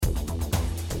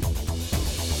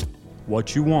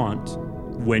what you want,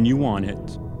 when you want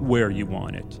it, where you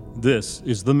want it. This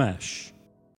is The Mesh.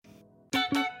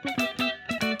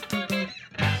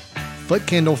 Foot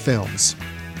Candle Films.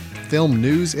 Film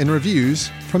news and reviews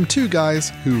from two guys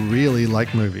who really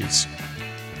like movies.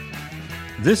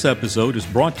 This episode is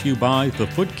brought to you by the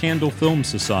Foot Candle Film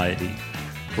Society.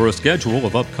 For a schedule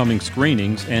of upcoming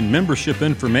screenings and membership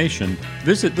information,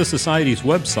 visit the Society's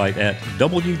website at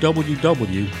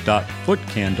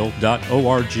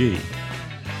www.footcandle.org.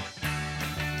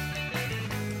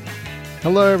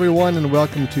 Hello, everyone, and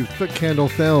welcome to Foot Candle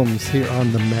Films here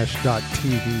on the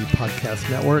Mesh.tv podcast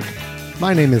network.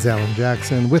 My name is Alan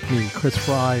Jackson. With me, Chris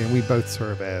Fry, and we both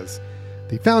serve as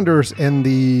the founders and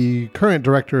the current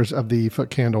directors of the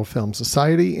Foot Candle Film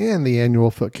Society and the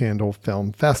annual Foot Candle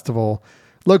Film Festival,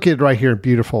 located right here in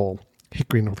beautiful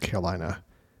Hickory, North Carolina,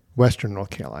 Western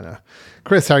North Carolina.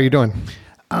 Chris, how are you doing?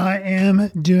 I am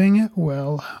doing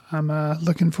well. I'm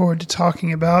looking forward to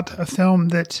talking about a film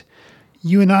that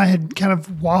you and I had kind of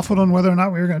waffled on whether or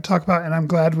not we were going to talk about, and I'm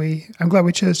glad we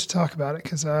chose to talk about it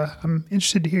because I'm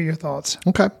interested to hear your thoughts.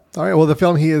 Okay. All right. Well, the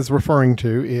film he is referring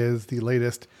to is the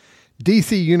latest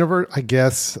DC Universe, I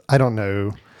guess. I don't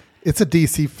know. It's a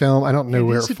DC film. I don't know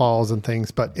where it falls and things,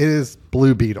 but it is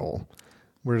Blue Beetle.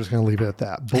 We're just going to leave it at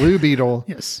that. Blue Beetle,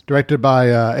 yes. Directed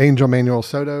by Angel Manuel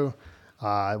Soto.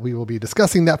 We will be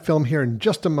discussing that film here in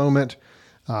just a moment.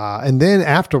 And then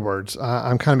afterwards,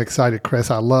 I'm kind of excited,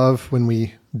 Chris. I love when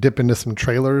we dip into some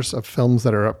trailers of films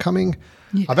that are upcoming.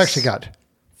 Yes. I've actually got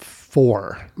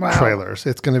 4 trailers.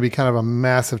 It's going to be kind of a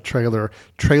massive trailer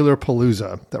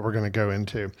palooza that we're going to go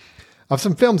into. Of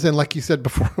some films in, like you said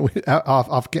before,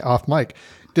 off mic,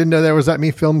 didn't know there was that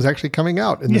many films actually coming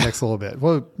out in the next little bit.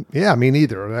 Well, yeah, me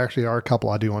neither. There actually are a couple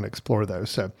I do want to explore those.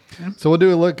 So we'll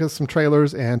do a look at some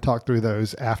trailers and talk through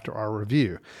those after our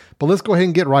review. But let's go ahead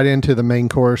and get right into the main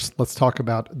course. Let's talk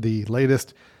about the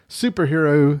latest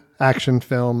superhero action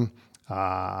film.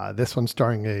 This one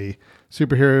starring a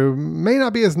superhero may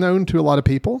not be as known to a lot of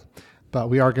people, but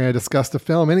we are going to discuss the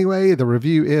film anyway. The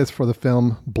review is for the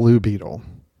film Blue Beetle.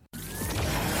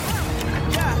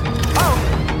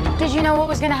 Did you know what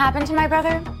was going to happen to my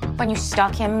brother when you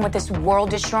stuck him with this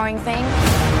world-destroying thing?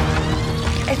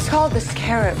 It's called the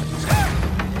Scarab.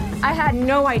 I had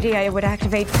no idea it would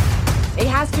activate. It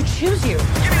has to choose you.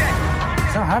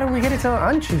 So how do we get it to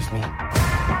unchoose me?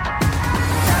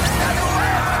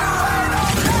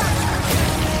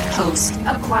 Host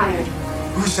acquired.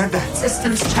 Who said that?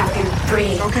 Systems checking.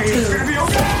 3, okay, 2. It's gonna be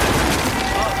okay.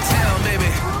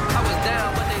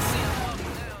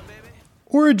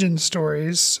 Origin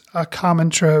stories, a common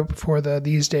trope for the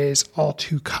these days all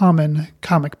too common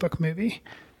comic book movie.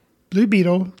 Blue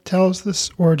Beetle tells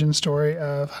this origin story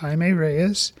of Jaime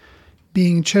Reyes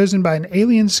being chosen by an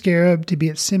alien scarab to be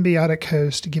its symbiotic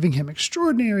host, giving him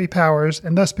extraordinary powers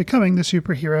and thus becoming the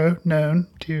superhero known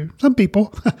to some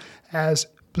people as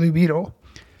Blue Beetle.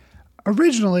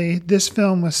 Originally, this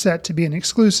film was set to be an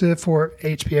exclusive for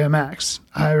HBO Max.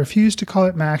 I refuse to call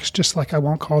it Max, just like I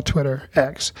won't call Twitter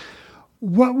X.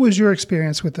 What was your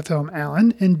experience with the film,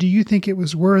 Alan? And do you think it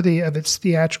was worthy of its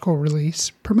theatrical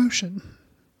release promotion?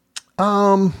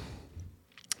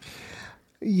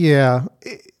 Yeah.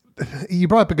 You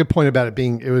brought up a good point about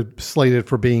it was slated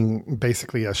for being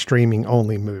basically a streaming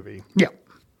only movie. Yeah.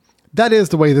 That is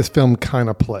the way this film kind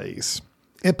of plays.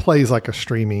 It plays like a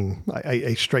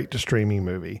straight to streaming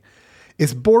movie.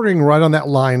 It's bordering right on that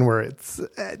line where it's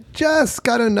just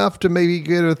got enough to maybe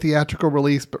get a theatrical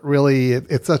release, but really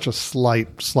it's such a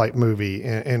slight movie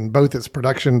in both its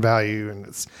production value and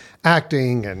its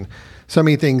acting and so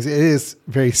many things. It is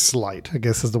very slight, I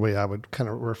guess is the way I would kind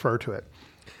of refer to it.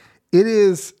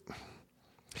 It's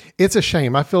a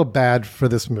shame. I feel bad for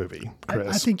this movie,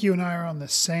 Chris. I think you and I are on the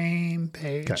same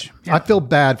page. Okay. Yeah. I feel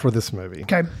bad for this movie.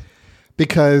 Okay.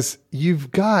 Because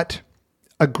you've got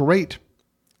a great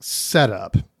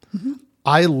setup. Mm-hmm.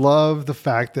 I love the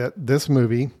fact that this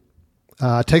movie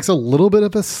takes a little bit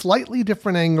of a slightly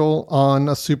different angle on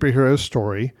a superhero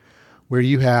story where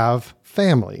you have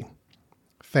family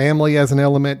as an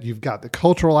element. You've got the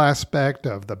cultural aspect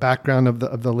of the background of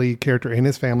the lead character and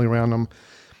his family around him.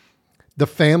 The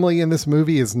family in this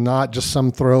movie is not just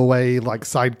some throwaway like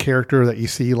side character that you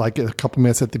see like a couple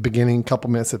minutes at the beginning, a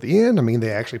couple minutes at the end. I mean, they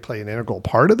actually play an integral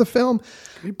part of the film.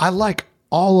 I like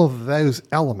all of those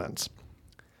elements,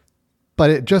 but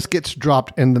it just gets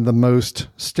dropped into the most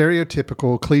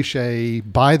stereotypical, cliche,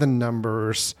 by the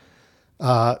numbers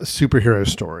superhero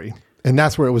story. And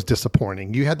that's where it was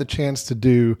disappointing. You had the chance to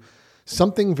do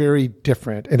something very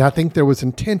different. And I think there was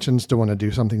intentions to want to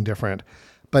do something different,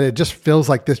 But it just feels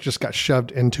like this just got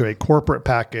shoved into a corporate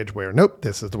package where, nope,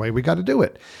 this is the way we got to do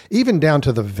it. Even down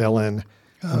to the villain.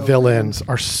 Villains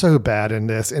are so bad in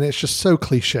this, and it's just so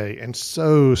cliche and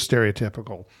so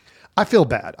stereotypical. I feel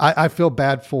bad. I feel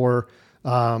bad for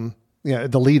the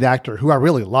lead actor, who I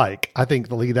really like. I think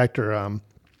the lead actor,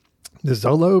 the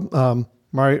Zolo,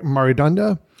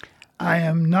 Maridunda. I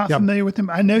am not familiar with him.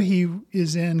 I know he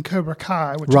is in Cobra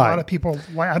Kai, which a lot of people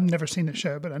like. I've never seen the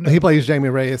show, but I know he plays Jamie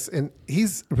Reyes, and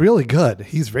he's really good.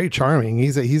 He's very charming.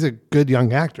 He's a good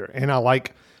young actor, and I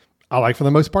like for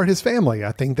the most part his family.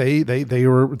 I think they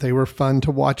were fun to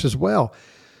watch as well.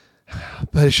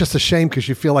 But it's just a shame because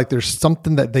you feel like there's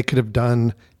something that they could have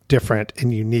done different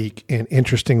and unique and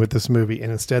interesting with this movie,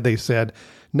 and instead they said,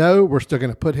 no, we're still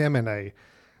going to put him in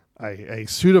a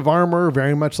suit of armor,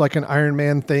 very much like an Iron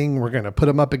Man thing. We're going to put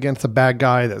him up against a bad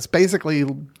guy that's basically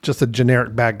just a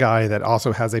generic bad guy that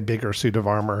also has a bigger suit of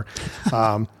armor.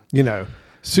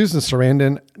 Susan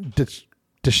Sarandon,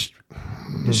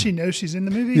 does she know she's in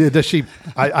the movie? Yeah, does she?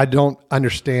 I don't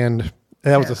understand.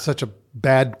 That was such a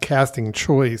bad casting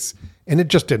choice, and it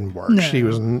just didn't work. No. She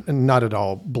was not at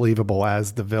all believable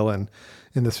as the villain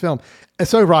in this film. And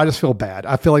so overall, I just feel bad.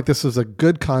 I feel like this is a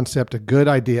good concept, a good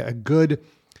idea, a good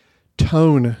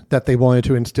tone that they wanted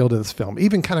to instill to this film,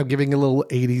 even kind of giving a little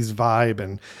 80s vibe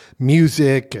and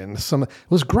music and it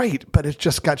was great, but it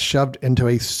just got shoved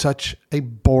into such a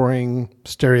boring,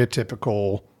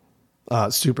 stereotypical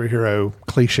superhero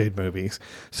cliched movies.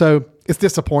 So it's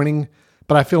disappointing,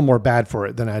 but I feel more bad for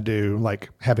it than I do like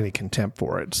have any contempt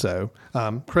for it. So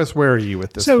Chris, where are you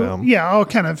with this film? Yeah,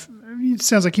 it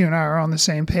sounds like you and I are on the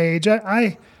same page.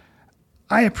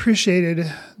 I appreciated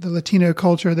the Latino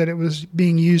culture, that it was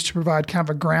being used to provide kind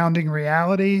of a grounding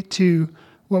reality to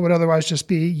what would otherwise just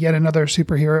be yet another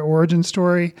superhero origin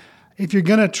story. If you're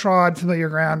going to trod familiar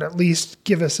ground, at least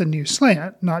give us a new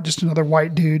slant, not just another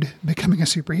white dude becoming a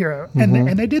superhero. Mm-hmm.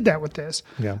 And they did that with this.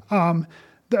 Yeah.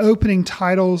 The opening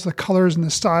titles, the colors and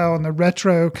the style and the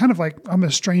retro, kind of like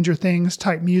almost Stranger Things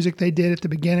type music they did at the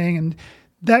beginning. And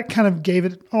that kind of gave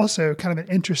it also kind of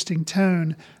an interesting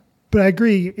tone. But I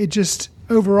agree, it just,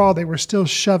 overall, they were still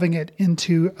shoving it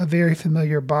into a very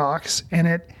familiar box, and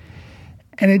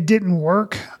it didn't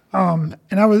work. And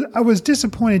I was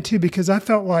disappointed too, because I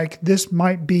felt like this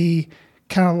might be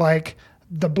kind of like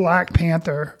the Black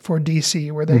Panther for DC,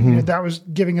 where they, that was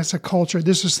giving us a culture.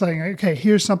 This was saying, okay,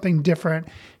 here's something different.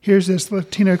 Here's this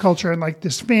Latino culture and like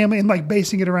this family, and like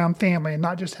basing it around family and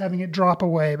not just having it drop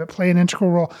away, but play an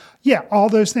integral role. Yeah, all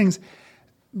those things.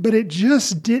 But it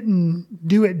just didn't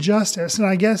do it justice. And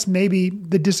I guess maybe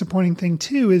the disappointing thing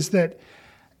too is that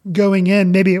going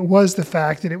in, maybe it was the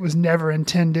fact that it was never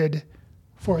intended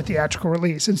for a theatrical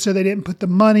release. And so they didn't put the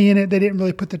money in it. They didn't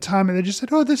really put the time in it. They just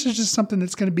said, oh, this is just something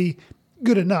that's going to be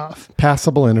good enough.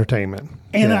 Passable entertainment.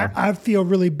 And I feel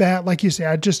really bad. Like you say,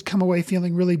 I just come away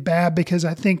feeling really bad because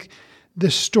I think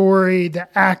the story, the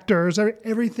actors,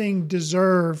 everything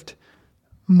deserved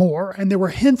more. And there were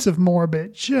hints of more, but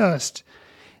it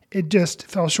just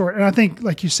fell short. And I think,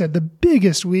 like you said, the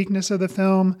biggest weakness of the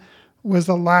film was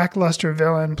the lackluster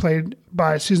villain played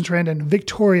by Susan Sarandon,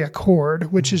 Victoria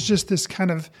Cord, which is just this kind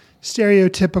of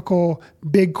stereotypical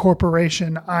big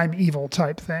corporation, I'm evil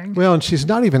type thing. Well, and she's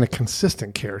not even a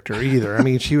consistent character either. I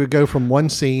mean, she would go from one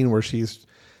scene where she's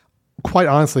quite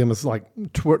honestly almost like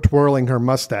twirling her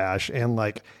mustache and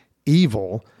like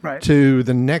evil, right, to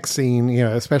the next scene,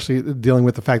 especially dealing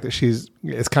with the fact that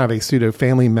it's kind of a pseudo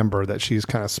family member that she's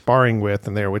kind of sparring with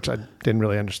in there, which I didn't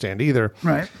really understand either.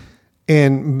 Right.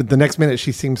 And the next minute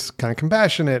she seems kind of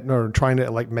compassionate or trying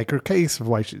to like make her case of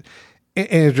why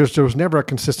and there was never a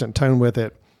consistent tone with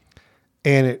it.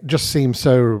 And it just seemed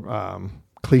so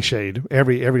cliched.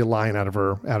 Every line out of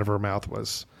her mouth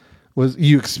was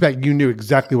you knew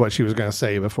exactly what she was going to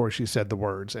say before she said the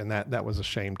words. And that was a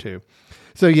shame too.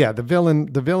 So yeah, the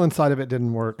villain side of it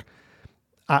didn't work.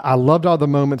 I loved all the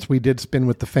moments we did spend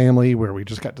with the family where we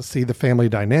just got to see the family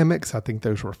dynamics. I think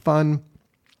those were fun.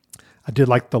 I did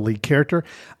like the lead character.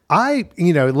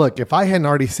 Look, if I hadn't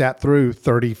already sat through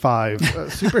 35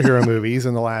 superhero movies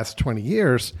in the last 20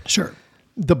 years, sure,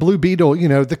 the Blue Beetle,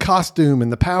 the costume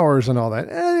and the powers and all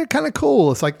that, kind of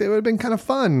cool. It's like they would have been kind of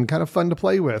fun to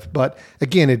play with. But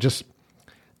again,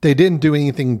 they didn't do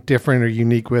anything different or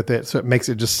unique with it, so it makes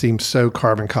it just seem so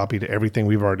carbon copy to everything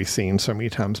we've already seen so many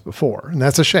times before, and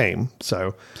that's a shame.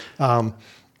 So, so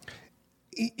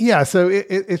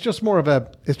it's just more of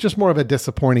a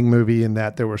disappointing movie in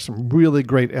that there were some really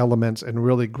great elements and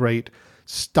really great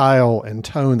style and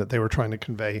tone that they were trying to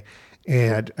convey,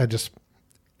 and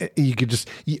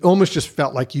you almost just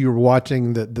felt like you were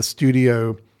watching the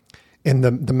studio in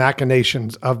the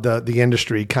machinations of the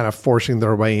industry kind of forcing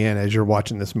their way in as you're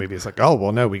watching this movie. It's like, oh,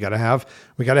 well, no, we got to have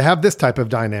this type of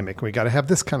dynamic. We got to have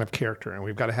this kind of character, and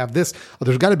we've got to have this. Well,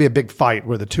 there's got to be a big fight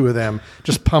where the two of them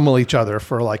just pummel each other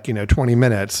for 20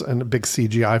 minutes and a big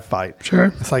CGI fight.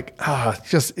 Sure. It's like,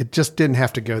 it just didn't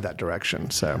have to go that direction.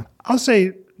 So I'll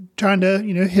say, trying to,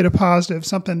 hit a positive,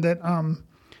 something that,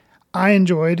 I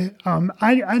enjoyed.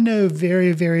 I know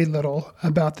very, very little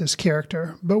about this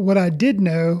character, but what I did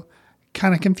know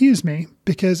kind of confused me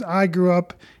because I grew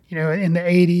up, in the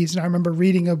 80s, and I remember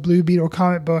reading a Blue Beetle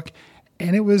comic book,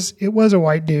 and it was a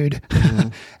white dude. Mm-hmm.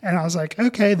 And I was like,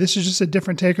 okay, this is just a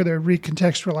different take, or they're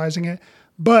recontextualizing it.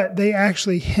 But they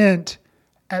actually hint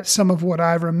at some of what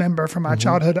I remember from my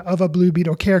childhood of a Blue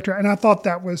Beetle character. And I thought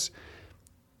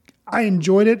I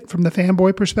enjoyed it from the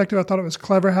fanboy perspective. I thought it was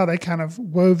clever how they kind of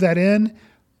wove that in.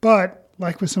 But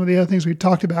like with some of the other things we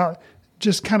talked about,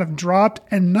 just kind of dropped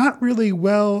and not really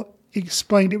well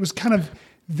explained. It was kind of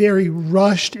very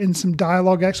rushed in some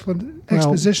dialogue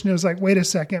exposition. It was like, wait a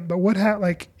second, but what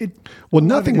happened?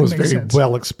 Nothing was very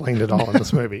well explained at all in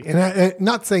this movie. And I'm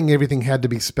not saying everything had to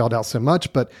be spelled out so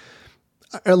much, but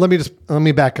let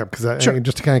me back up because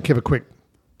just to kind of give a quick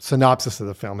synopsis of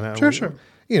the film. Sure.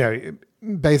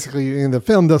 Basically, the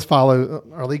film does follow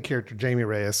our lead character, Jamie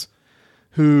Reyes,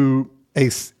 who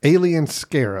a alien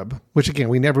scarab, which again,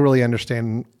 we never really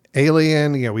understand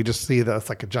alien. We just see that's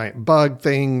like a giant bug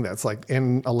thing that's like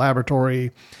in a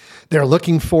laboratory. They're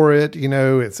looking for it.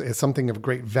 It's something of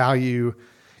great value.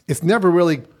 It's never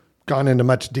really gone into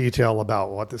much detail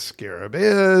about what the scarab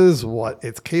is, what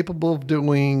it's capable of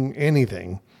doing,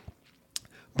 anything.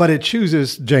 But it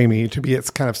chooses Jamie to be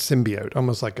its kind of symbiote,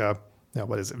 almost like a,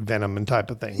 what is it, venom and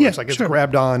type of thing. Yeah, it's like it's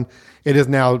grabbed on. It has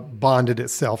now bonded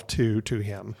itself to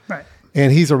him. Right.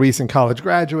 And he's a recent college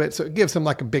graduate, so it gives him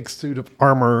like a big suit of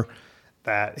armor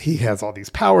that he has all these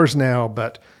powers now,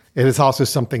 but it is also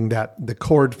something that the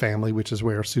Cord family, which is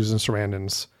where Susan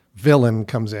Sarandon's villain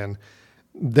comes in,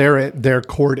 their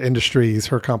Cord Industries,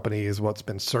 her company, is what's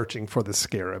been searching for the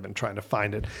scarab and trying to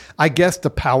find it. I guess to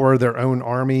power their own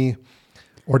army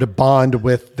or to bond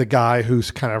with the guy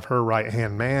who's kind of her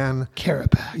right-hand man.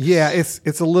 Carapax. Yeah,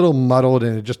 it's a little muddled,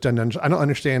 and it just doesn't, I don't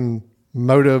understand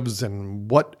motives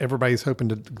and what everybody's hoping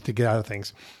to get out of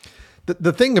things.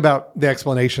 The thing about the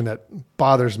explanation that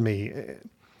bothers me,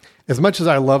 as much as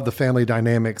I love the family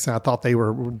dynamics and I thought they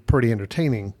were pretty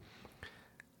entertaining,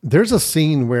 there's a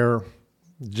scene where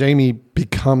Jamie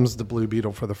becomes the Blue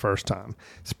Beetle for the first time.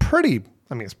 It's pretty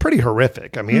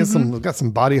horrific. It's got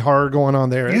some body horror going on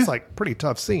there. Yeah. It's like pretty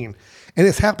tough scene, and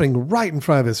it's happening right in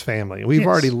front of his family. We've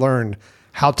already learned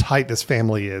how tight this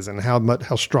family is and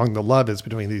how strong the love is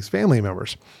between these family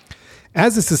members.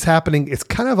 As this is happening, it's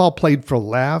kind of all played for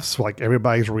laughs, like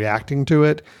everybody's reacting to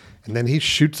it. And then he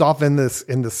shoots off in the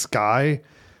sky,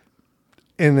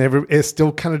 and it's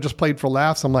still kind of just played for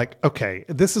laughs. I'm like, okay,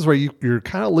 this is where you're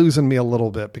kind of losing me a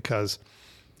little bit, because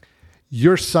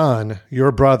your son,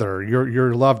 your brother,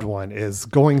 your loved one is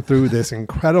going through this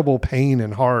incredible pain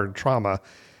and hard trauma.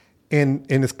 And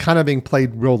it's kind of being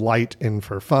played real light and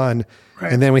for fun.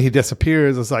 Right. And then when he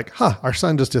disappears, it's like, our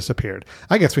son just disappeared.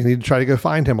 I guess we need to try to go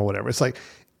find him or whatever. It's like,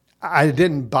 I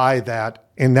didn't buy that.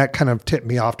 And that kind of tipped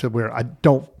me off to where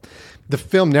the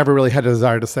film never really had a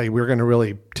desire to say, we're going to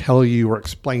really tell you or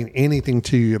explain anything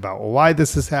to you about why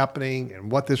this is happening and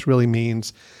what this really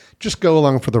means. Just go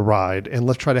along for the ride, and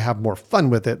let's try to have more fun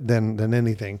with it than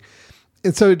anything.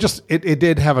 And so it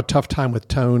did have a tough time with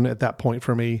tone at that point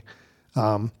for me.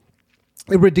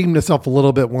 It redeemed itself a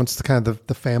little bit once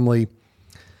the family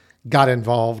got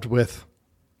involved with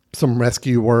some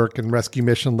rescue work and rescue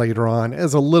mission later on.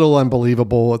 It's a little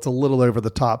unbelievable. It's a little over the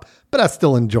top, but I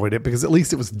still enjoyed it because at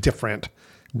least it was different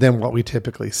than what we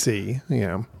typically see.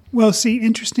 Well, see,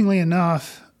 interestingly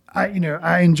enough, I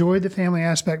enjoyed the family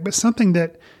aspect, but something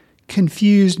that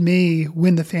confused me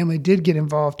when the family did get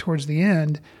involved towards the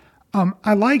end,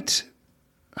 I liked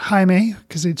Jaime,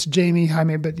 because it's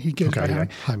Jaime, but he goes by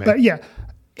Jaime. But yeah,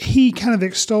 he kind of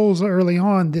extols early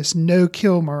on this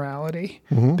no-kill morality,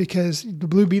 because the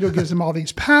Blue Beetle gives him all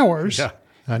these powers. Yeah,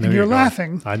 I know, and you're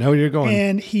laughing. I know where you're going.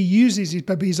 And he uses these,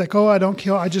 but he's like, I don't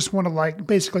kill. I just want to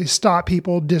basically stop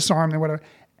people, disarm them, whatever.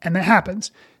 And that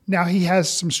happens. Now, he has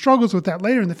some struggles with that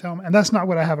later in the film, and that's not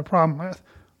what I have a problem with.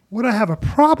 What I have a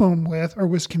problem with, or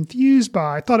was confused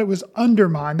by, I thought it was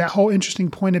undermined, that whole interesting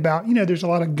point about, there's a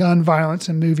lot of gun violence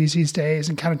in movies these days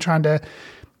and kind of trying to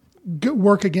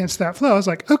work against that flow. I was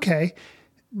like, okay.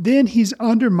 Then he's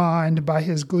undermined by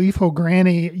his gleeful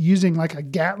granny using like a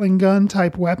Gatling gun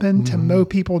type weapon to mow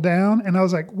people down. And I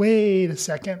was like, wait a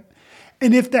second.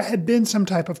 And if that had been some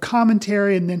type of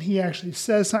commentary and then he actually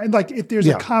says something, like if there's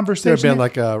a conversation, there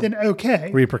had been then okay.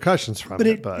 repercussions from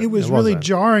it. But it was really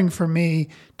jarring for me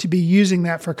to be using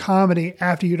that for comedy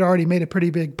after you'd already made a pretty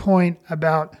big point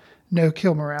about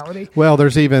no-kill morality. Well,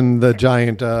 there's even the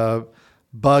giant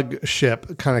bug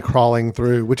ship kind of crawling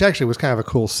through, which actually was kind of a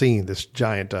cool scene, this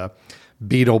giant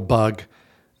beetle bug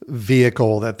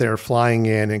vehicle that they're flying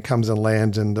in and comes and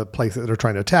lands in the place that they're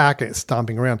trying to attack, and it's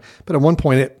stomping around. But at one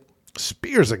point it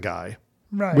spears a guy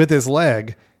with his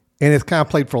leg, and it's kind of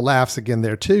played for laughs again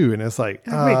there too. And it's like,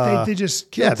 wait, they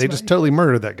just killed somebody. They just totally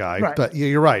murdered that guy. Right. But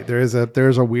you're right. There's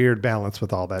a weird balance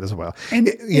with all that as well. And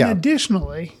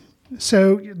additionally,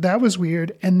 so that was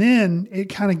weird. And then it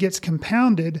kind of gets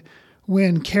compounded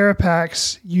when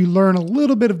Carapax, you learn a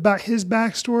little bit about his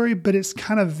backstory, but it's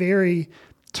kind of very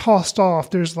tossed off.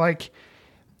 There's like,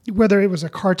 whether it was a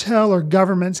cartel or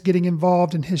governments getting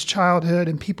involved in his childhood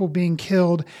and people being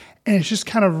killed, and it's just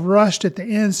kind of rushed at the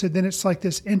end. So then it's like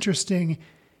this interesting,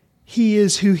 he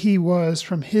is who he was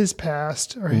from his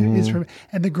past, or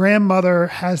and the grandmother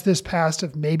has this past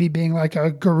of maybe being like a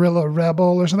guerrilla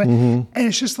rebel or something. And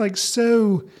it's just like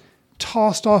so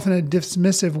tossed off in a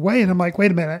dismissive way. And I'm like,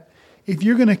 wait a minute, if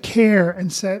you're going to care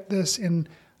and set this in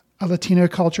a Latino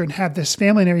culture and have this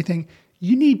family and everything,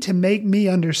 you need to make me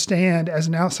understand as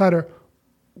an outsider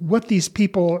what these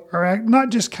people are, not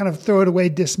just kind of throw it away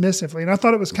dismissively. And I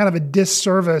thought it was kind of a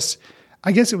disservice.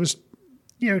 I guess it was,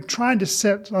 trying to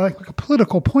set like a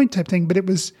political point type thing, but it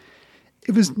was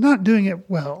not doing it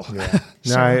well.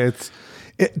 Yeah.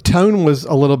 Tone was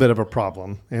a little bit of a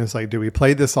problem. And it's like, do we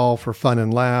play this all for fun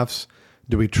and laughs?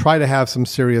 Do we try to have some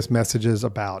serious messages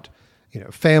about,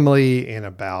 family and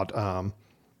about,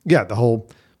 the whole,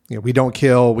 we don't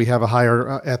kill, we have a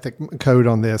higher ethic code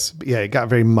on this. But it got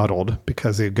very muddled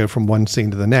because it go from one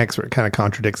scene to the next where it kind of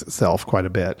contradicts itself quite a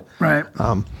bit. Right.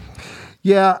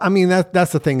 I mean,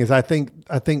 that's the thing is I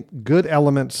think good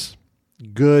elements,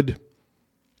 good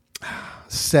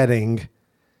setting,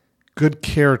 good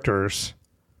characters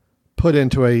put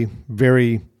into a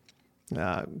very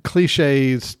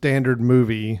cliche standard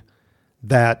movie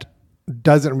that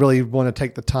doesn't really want to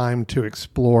take the time to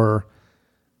explore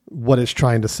what it's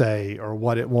trying to say or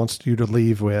what it wants you to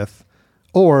leave with,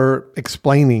 or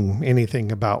explaining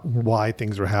anything about why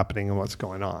things are happening and what's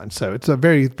going on. So it's a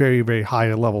very, very, very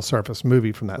high level surface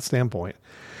movie from that standpoint.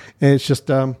 And it's just,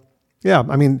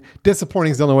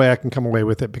 disappointing is the only way I can come away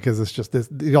with it, because it's just this,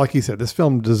 like you said, this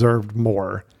film deserved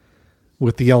more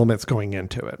with the elements going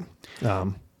into it.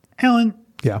 Alan,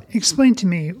 explain to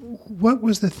me, what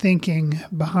was the thinking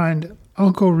behind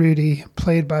Uncle Rudy,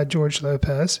 played by George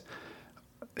Lopez,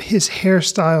 his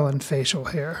hairstyle and facial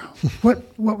hair?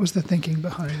 What was the thinking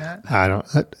behind that?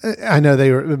 I know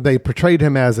they portrayed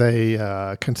him as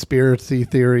a conspiracy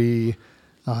theory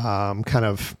kind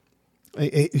of.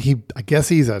 I guess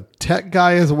he's a tech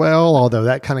guy as well, although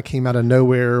that kind of came out of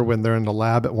nowhere when they're in the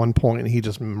lab at one point and he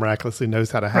just miraculously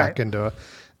knows how to hack into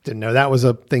didn't know that was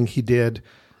a thing he did.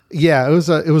 Yeah, it was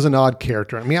an odd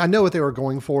character. I mean, I know what they were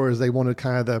going for is they wanted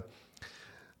kind of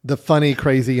the funny,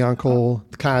 crazy uncle,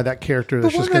 kind of that character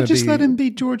that's just going to be. Just let him be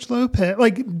George Lopez,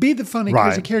 like be the funny,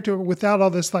 crazy character without all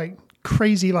this like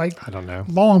crazy, like I don't know,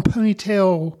 long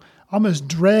ponytail, almost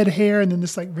dread hair, and then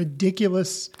this like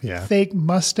ridiculous fake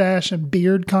mustache and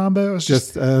beard combo. It's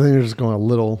just I think they're just going a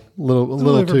little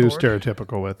too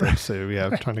stereotypical with it. So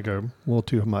trying to go a little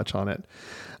too much on it.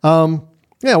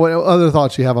 What other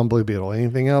thoughts you have on Blue Beetle?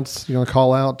 Anything else you want to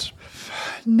call out?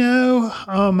 No,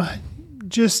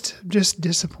 just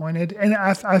disappointed. And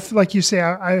I feel like you say,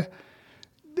 I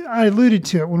alluded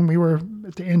to it when we were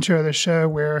at the intro of the show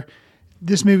where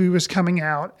this movie was coming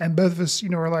out and both of us,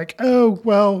 were like, oh,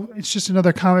 well, it's just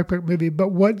another comic book movie. But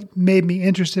what made me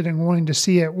interested in wanting to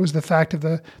see it was the fact of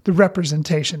the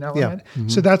representation element. Yeah. Mm-hmm.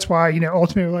 So that's why,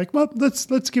 ultimately we're like, well,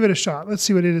 let's give it a shot. Let's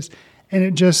see what it is.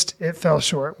 And it fell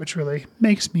short, which really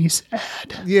makes me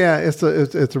sad. Yeah, it's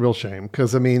a real shame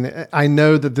because, I mean, I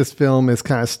know that this film is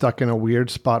kind of stuck in a weird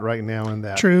spot right now in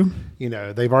that. True.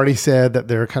 They've already said that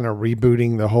they're kind of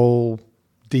rebooting the whole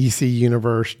DC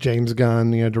universe. James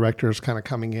Gunn, director, is kind of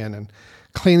coming in and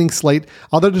cleaning slate.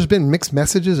 Although there's been mixed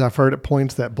messages. I've heard at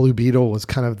points that Blue Beetle was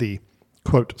kind of the,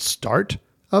 quote, start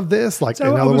of this. Like,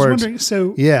 so in other words.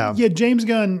 James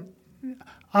Gunn.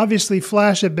 Obviously,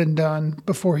 Flash had been done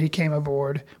before he came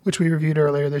aboard, which we reviewed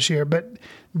earlier this year. But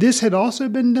this had also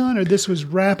been done, or this was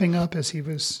wrapping up as he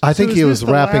was. I think he was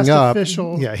wrapping up.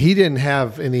 Yeah, he didn't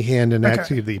have any hand in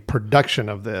actually the production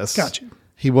of this. Gotcha.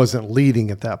 He wasn't leading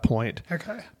at that point.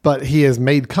 Okay. But he has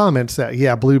made comments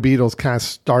that, Blue Beetle's kind of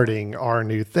starting our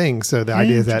new thing. So the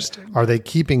idea is that, are they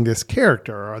keeping this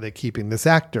character? Are they keeping this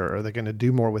actor? Are they going to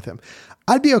do more with him?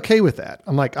 I'd be okay with that.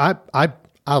 I'm like, I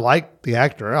like the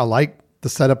actor. I like the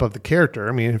setup of the character.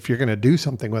 I mean, if you're going to do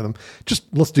something with him, just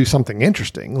let's do something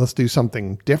interesting. Let's do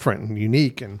something different and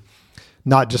unique, and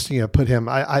not just, put him.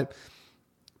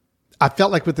 I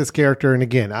felt like with this character, and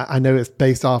again, I know it's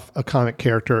based off a comic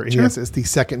character, and yes, it's the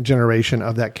second generation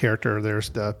of that character. There's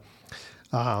the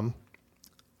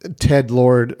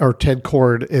Ted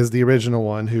Cord is the original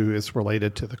one, who is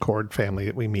related to the Cord family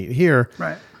that we meet here.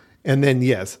 Right. And then,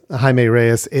 yes, Jaime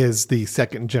Reyes is the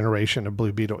second generation of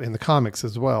Blue Beetle in the comics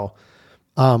as well.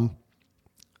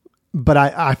 But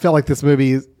I felt like this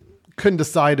movie couldn't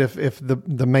decide if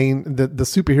the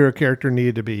superhero character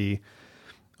needed to be,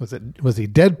 was he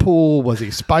Deadpool? Was he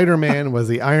Spider-Man? Was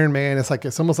he Iron Man?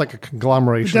 It's almost like a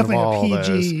conglomeration of all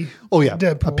PG those. Oh yeah,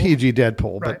 Deadpool. a PG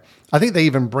Deadpool. Right. But I think they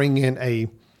even bring in a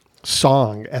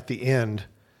song at the end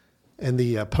in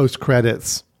the post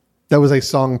credits. That was a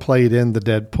song played in the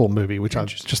Deadpool movie, which I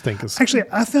just think is actually,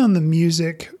 I found the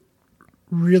music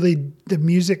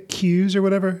cues or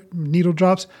whatever, needle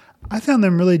drops, I found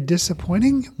them really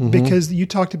disappointing because you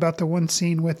talked about the one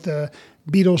scene with the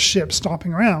Beetle ship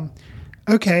stomping around.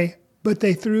 Okay, but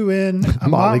they threw in a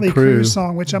Motley Crue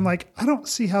song, which I'm like, I don't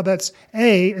see how that's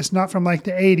it's not from like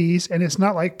the 80s and it's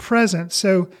not like present.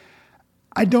 So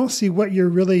I don't see what you're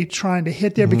really trying to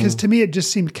hit there because to me it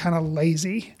just seemed kind of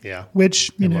lazy. Yeah.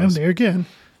 Which, there again.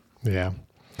 Yeah.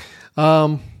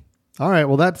 All right.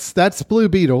 Well, that's Blue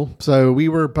Beetle. So we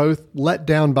were both let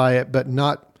down by it, but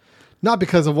not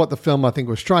because of what the film I think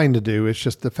was trying to do. It's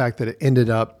just the fact that it ended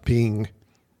up being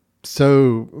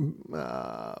so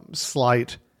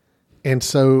slight and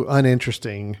so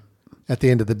uninteresting at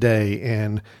the end of the day,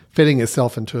 and fitting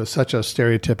itself into such a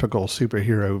stereotypical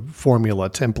superhero formula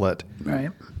template.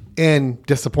 Right. And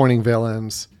disappointing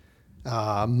villains,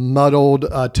 muddled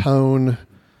tone,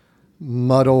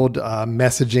 muddled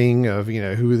messaging of,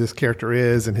 who this character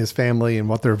is and his family and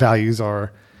what their values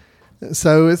are.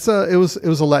 So it was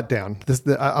a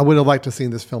letdown. I would have liked to have seen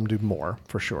this film do more,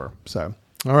 for sure. So,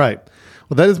 all right.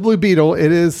 Well, that is Blue Beetle.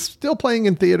 It is still playing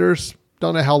in theaters.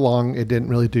 Don't know how long. It didn't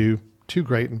really do too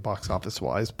great in box office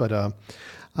wise, but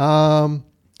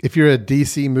if you're a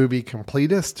DC movie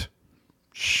completist,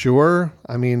 sure.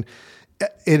 I mean,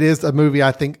 it is a movie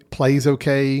I think plays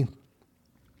okay.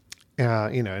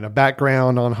 In a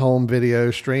background on home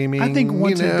video streaming. I think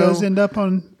once it does end up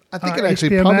on, I think it actually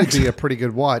HBO probably Max. be a pretty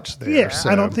good watch there. Yeah, so.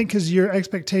 I don't think because your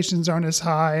expectations aren't as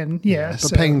high, and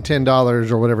but paying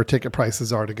 $10 or whatever ticket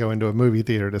prices are to go into a movie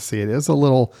theater to see it is a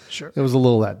little. Sure. It was a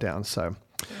little let down. So,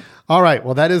 all right.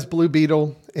 Well, that is Blue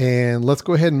Beetle, and let's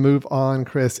go ahead and move on,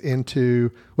 Chris. We're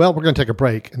going to take a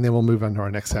break, and then we'll move on to our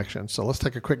next section. So let's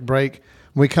take a quick break.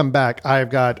 When we come back, I've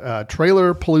got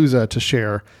Trailer Palooza to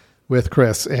share with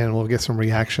Chris, and we'll get some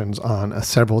reactions on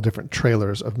several different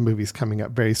trailers of movies coming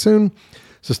up very soon.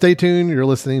 So stay tuned. You're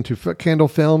listening to Foot Candle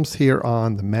Films here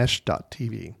on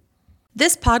themesh.tv.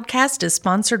 This podcast is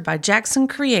sponsored by Jackson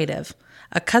Creative,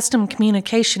 a custom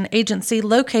communication agency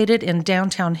located in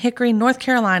downtown Hickory, North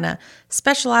Carolina,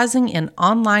 specializing in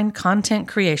online content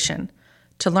creation.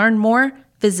 To learn more,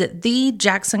 visit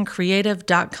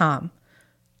thejacksoncreative.com.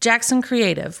 Jackson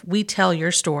Creative, we tell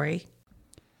your story.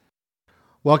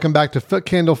 Welcome back to Foot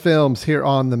Candle Films here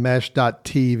on the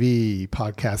Mesh.tv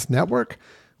podcast network.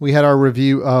 We had our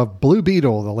review of Blue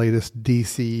Beetle, the latest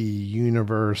DC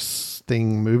Universe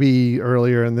thing movie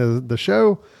earlier in the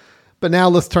show. But now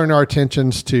let's turn our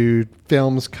attentions to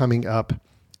films coming up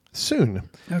soon.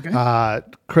 Okay.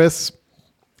 Chris,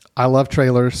 I love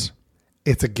trailers.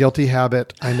 It's a guilty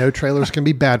habit. I know trailers can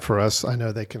be bad for us. I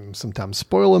know they can sometimes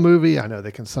spoil a movie. I know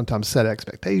they can sometimes set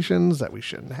expectations that we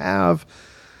shouldn't have.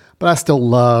 But I still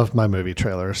love my movie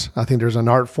trailers. I think there's an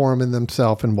art form in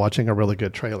themselves in watching a really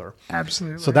good trailer.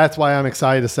 Absolutely. So that's why I'm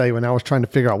excited to say when I was trying to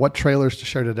figure out what trailers to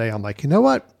show today, I'm like, you know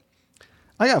what?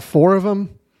 I got 4 of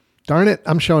them. Darn it,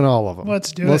 I'm showing all of them.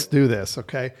 Let's do this,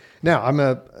 okay? Now,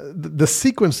 the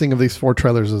sequencing of these 4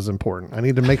 trailers is important. I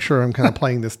need to make sure I'm kind of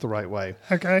playing this the right way.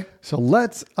 Okay. So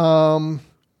let's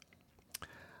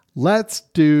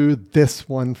do this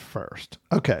one first.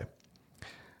 Okay.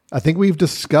 I think we've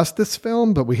discussed this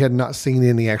film, but we had not seen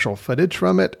any actual footage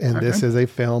from it. And This is a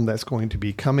film that's going to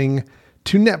be coming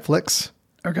to Netflix.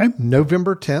 Okay.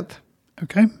 November 10th.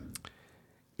 Okay.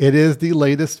 It is the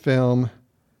latest film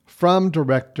from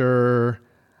director,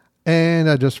 and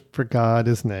I just forgot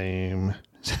his name.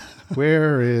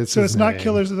 Where is So his it's not name?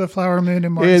 Killers of the Flower Moon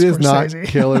and Martin It Scorsese. is not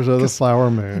Killers of the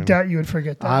Flower Moon. I doubt you would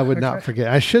forget that. I would not Okay. forget.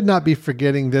 I should not be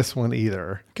forgetting this one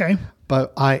either. Okay.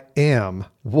 But I am.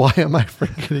 Why am I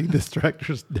forgetting this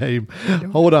director's name?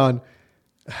 Hold on.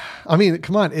 I mean,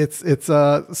 come on. It's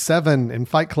Seven and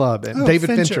Fight Club and David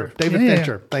Fincher. David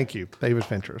Fincher. Thank you. David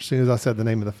Fincher. As soon as I said the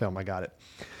name of the film, I got it.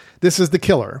 This is The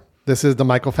Killer. This is the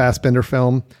Michael Fassbender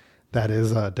film. That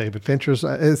is David Fincher's.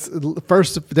 It's the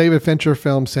first David Fincher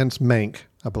film since Mank,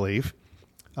 I believe.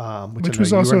 Which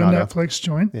was also a Netflix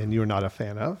joint. And you were not a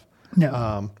fan of.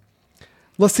 No.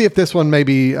 Let's see if this one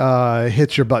maybe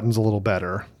hits your buttons a little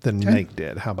better than Mank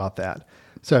did. How about that?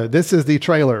 So this is the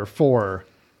trailer for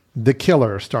The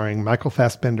Killer, starring Michael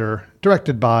Fassbender,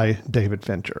 directed by David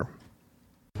Fincher.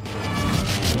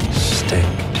 Stick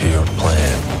to your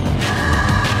plan.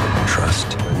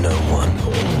 Trust no one.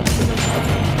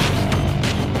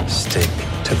 Stick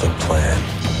to the plan.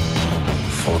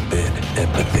 Forbid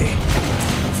empathy.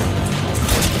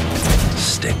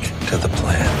 Stick to the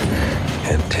plan.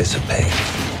 Anticipate.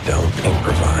 Don't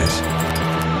improvise.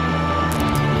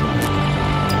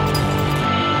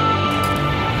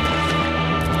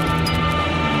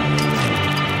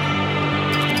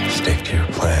 Stick to your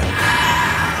plan.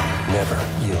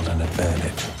 Never yield an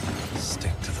advantage.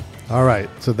 Stick to the... All right,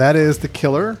 so that is The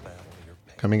Killer,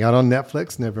 coming out on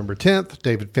Netflix November 10th.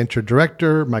 David Fincher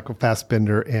director, Michael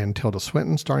Fassbender and Tilda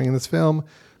Swinton starring in this film.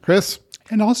 Chris?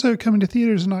 And also coming to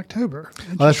theaters in October.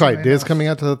 Oh, that's right. It is coming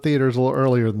out to the theaters a little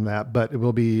earlier than that, but it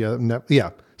will be,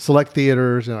 select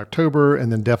theaters in October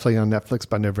and then definitely on Netflix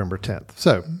by November 10th.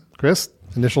 So, Chris,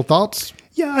 initial thoughts?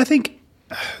 Yeah, I think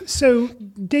so.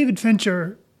 David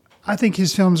Fincher, I think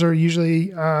his films are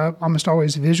usually almost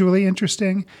always visually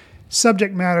interesting.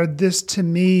 Subject matter, this to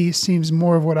me seems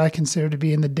more of what I consider to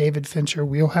be in the David Fincher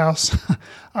wheelhouse.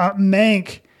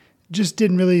 Mank just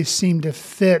didn't really seem to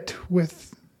fit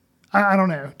with, I don't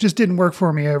know, just didn't work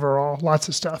for me overall. Lots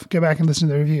of stuff. Go back and listen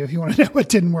to the review if you want to know what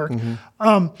didn't work.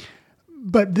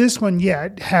 But this one,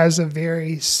 it has a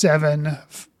very Seven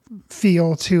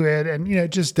feel to it,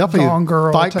 and just definitely Gone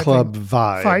Girl Fight type Club thing.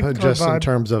 vibe, Fight Club just in vibe.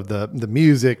 terms of the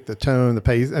music, the tone, the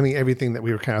pace. I mean, everything that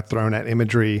we were kind of thrown at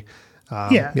imagery.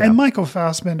 And Michael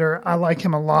Fassbender, I like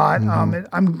him a lot.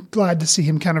 I'm glad to see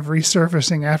him kind of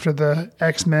resurfacing after the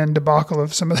X-Men debacle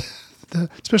of some of the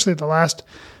especially the last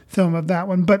film of that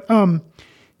one. But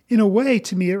in a way,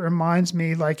 to me, it reminds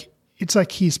me it's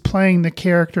like he's playing the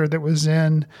character that was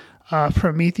in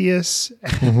Prometheus,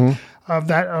 of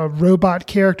that robot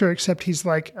character, except he's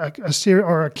like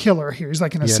a killer here. He's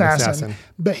like an assassin,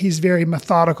 but he's very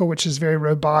methodical, which is very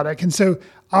robotic. And so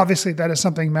obviously that is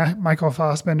something Michael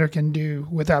Fassbender can do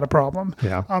without a problem.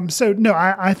 Yeah.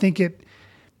 I think it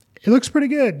looks pretty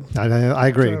good. I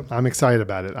agree. So, I'm excited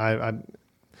about it.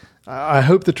 I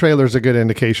hope the trailer is a good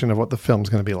indication of what the film's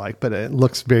going to be like, but it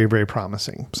looks very, very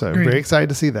promising. So Agreed. Very excited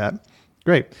to see that.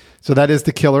 Great. So that is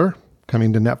The Killer,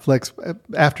 coming to Netflix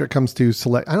after it comes to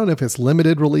select. I don't know if it's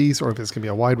limited release or if it's going to be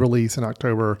a wide release in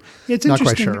October. It's not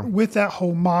interesting quite sure. with that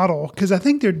whole model, because I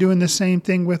think they're doing the same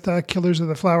thing with Killers of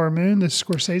the Flower Moon, the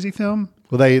Scorsese film.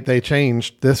 Well, they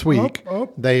changed this week.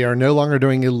 They are no longer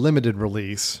doing a limited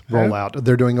release rollout.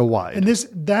 They're doing a wide. And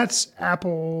that's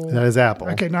Apple. That is Apple.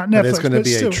 Okay, not Netflix. But it's going to be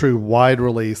still. a true wide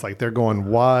release. Like they're going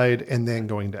wide and then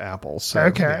going to Apple. So,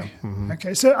 Okay. yeah. Mm-hmm.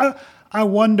 Okay. So I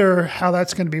wonder how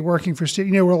that's going to be working for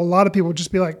students. Where a lot of people will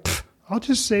just be like, I'll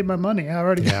just save my money. I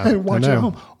already watch it at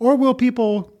home. Or will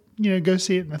people, go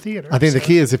see it in the theater? I think the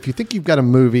key is if you think you've got a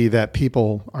movie that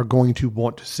people are going to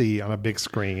want to see on a big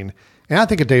screen, and I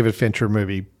think a David Fincher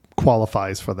movie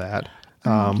qualifies for that.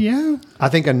 I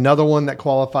think another one that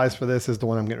qualifies for this is the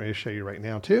one I'm getting ready to show you right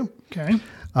now too. Okay.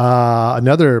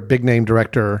 Another big name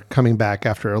director coming back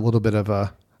after a little bit of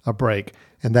a break,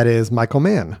 and that is Michael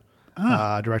Mann.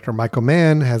 Director Michael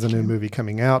Mann has a new movie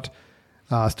coming out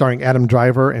starring Adam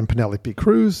Driver and Penelope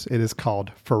Cruz. It is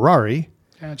called Ferrari.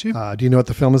 Got you. Do you know what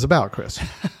the film is about, Chris?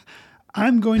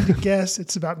 I'm going to guess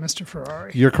it's about Mr.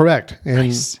 Ferrari. You're correct. And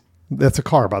Nice. that's a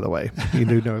car, by the way. You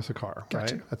do know it's a car,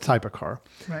 Gotcha. right? A type of car.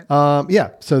 Right.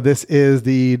 So this is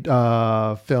the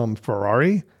film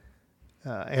Ferrari.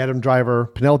 Adam Driver,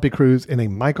 Penelope Cruz in a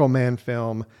Michael Mann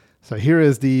film. So here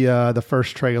is the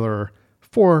first trailer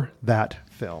for that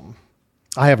film.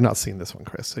 I have not seen this one,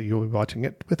 Chris, so you'll be watching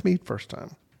it with me first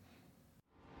time.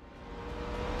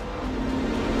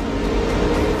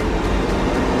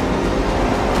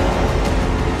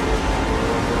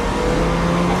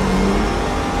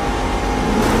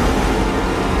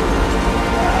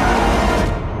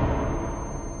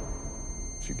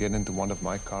 If you get into one of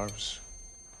my cars,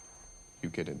 you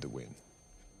get in the win.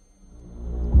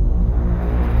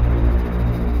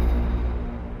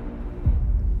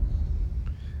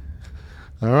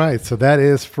 All right, so that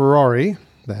is Ferrari.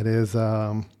 That is,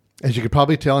 as you could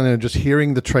probably tell, and just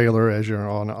hearing the trailer as you're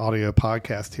on an audio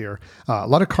podcast here, a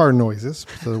lot of car noises.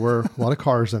 So there were a lot of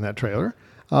cars in that trailer.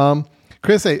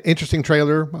 Chris, an interesting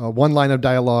trailer. One line of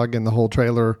dialogue in the whole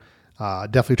trailer.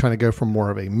 Definitely trying to go for more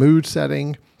of a mood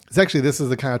setting. This is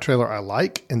the kind of trailer I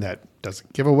like, and that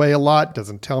doesn't give away a lot,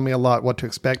 doesn't tell me a lot what to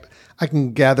expect. I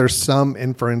can gather some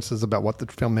inferences about what the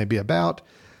film may be about,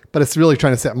 but it's really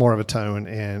trying to set more of a tone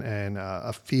and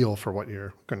a feel for what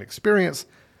you're going to experience.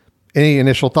 Any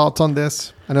initial thoughts on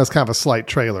this? I know it's kind of a slight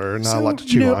trailer, not a lot to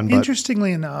chew on. But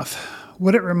interestingly enough,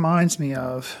 what it reminds me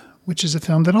of, which is a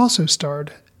film that also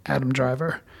starred Adam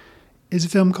Driver, is a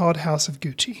film called House of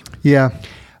Gucci. Yeah.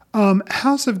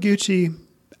 House of Gucci,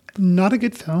 not a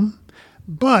good film,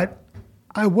 but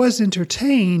I was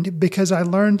entertained because I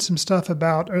learned some stuff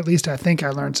about, or at least I think I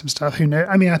learned some stuff. Who knows?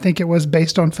 I mean, I think it was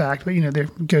based on fact, but there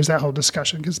goes that whole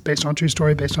discussion because it's based on true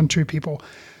story, based on true people.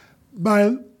 But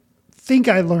I think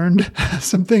I learned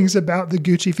some things about the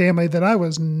Gucci family that I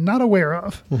was not aware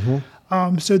of.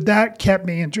 Mm-hmm. So that kept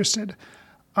me interested.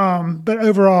 But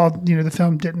overall, the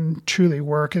film didn't truly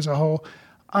work as a whole.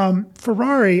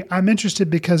 Ferrari, I'm interested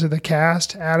because of the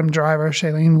cast: Adam Driver,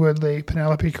 Shailene Woodley,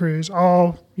 Penelope Cruz.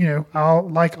 I'll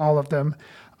like all of them.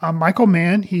 Michael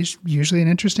Mann, he's usually an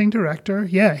interesting director.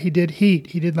 Yeah, he did Heat.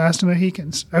 He did Last of the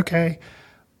Mohicans. Okay,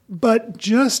 but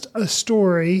just a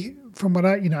story from what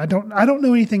I don't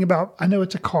know anything about. I know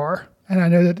it's a car, and I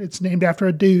know that it's named after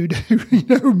a dude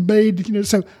who made.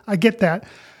 So I get that,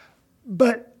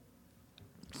 but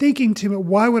thinking to it,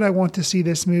 why would I want to see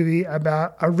this movie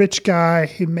about a rich guy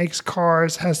who makes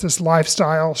cars, has this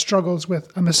lifestyle, struggles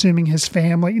with, I'm assuming, his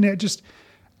family,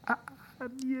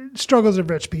 struggles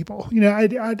of rich people.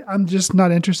 I'm just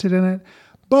not interested in it,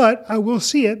 but I will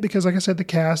see it because, like I said, the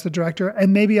cast, the director,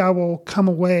 and maybe I will come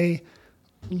away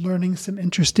learning some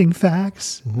interesting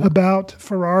facts about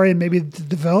Ferrari and maybe the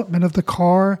development of the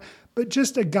car. But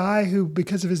just a guy who,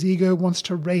 because of his ego, wants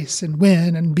to race and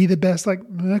win and be the best. Like,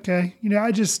 okay, I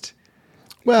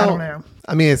don't know.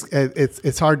 I mean,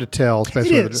 it's hard to tell,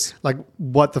 especially like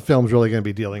what the film's really going to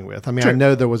be dealing with. I mean, I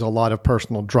know there was a lot of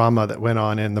personal drama that went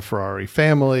on in the Ferrari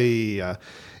family.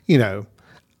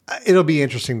 It'll be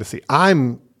interesting to see.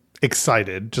 I'm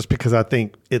excited just because I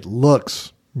think it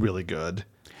looks really good.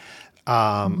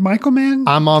 Michael Mann,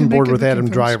 I'm on board with Adam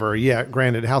Driver. Yeah,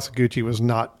 granted, House of Gucci was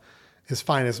not his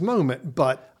finest moment,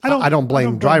 but I don't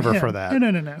blame Driver for that.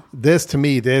 No. This, to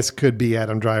me, could be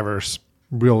Adam Driver's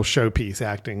real showpiece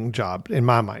acting job, in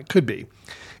my mind. Could be.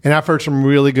 And I've heard some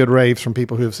really good raves from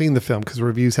people who have seen the film, because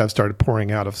reviews have started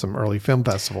pouring out of some early film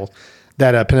festivals,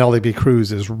 that Penelope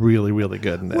Cruz is really, really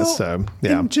good in this. Well, so,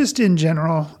 yeah. And just in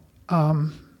general,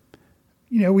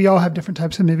 we all have different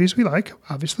types of movies we like,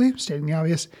 obviously, stating the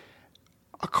obvious.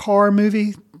 A car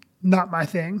movie, not my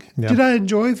thing. Yeah. Did I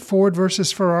enjoy Ford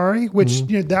versus Ferrari, which,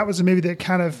 that was a movie that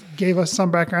kind of gave us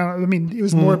some background. I mean, it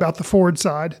was more about the Ford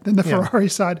side than the Ferrari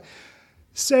side.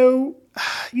 So,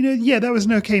 that was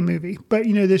an okay movie, but,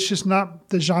 that's just not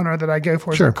the genre that I go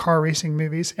for, the car racing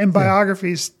movies. And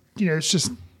biographies, it's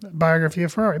just a biography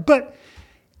of Ferrari. But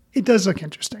it does look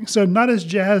interesting. So not as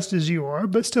jazzed as you are,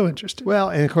 but still interested. Well,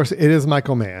 and of course, it is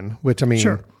Michael Mann, which, I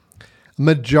mean,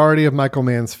 majority of Michael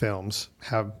Mann's films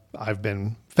I've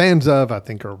been fans of, I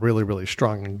think are really, really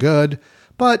strong and good.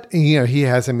 But, he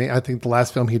has, I think the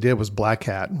last film he did was Black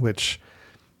Hat, which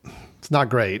it's not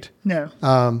great. No.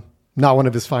 Not one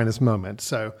of his finest moments.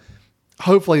 So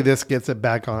hopefully this gets it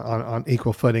back on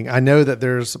equal footing. I know that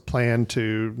there's a plan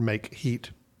to make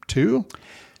Heat 2.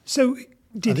 So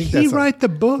did he write the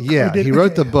book? Yeah, he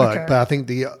wrote the book, but I think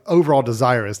the overall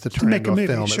desire is to turn it into a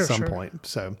film at some point.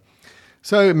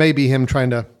 So it may be him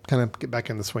trying to kind of get back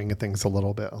in the swing of things a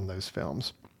little bit on those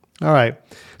films. All right.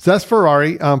 So that's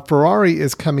Ferrari. Ferrari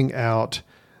is coming out.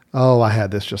 Oh, I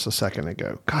had this just a second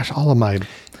ago. Gosh, all of my...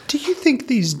 Do you think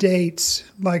these dates,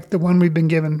 like the one we've been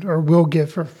given or will give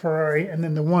for Ferrari, and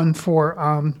then the one for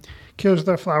Killers of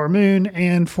the Flower Moon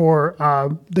and for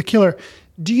The Killer,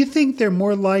 do you think they're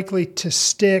more likely to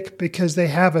stick because they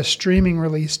have a streaming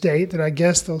release date that I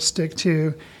guess they'll stick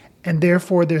to, and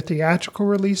therefore their theatrical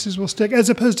releases will stick, as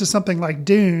opposed to something like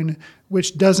Dune,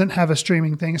 which doesn't have a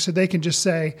streaming thing, so they can just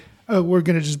say, oh, we're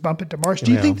going to just bump it to March.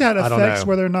 Do you think that affects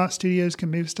whether or not studios can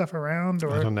move stuff around?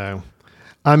 Or I don't know.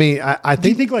 I mean, I think... Do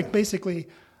you think like basically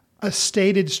a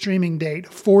stated streaming date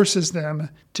forces them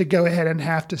to go ahead and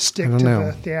have to stick to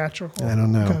the theatrical? I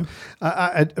don't know.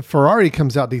 Okay. Ferrari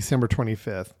comes out December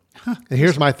 25th. And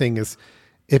here's my thing is,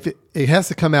 if it has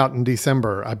to come out in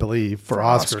December, I believe, for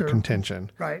Oscar contention.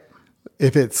 Right.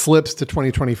 If it slips to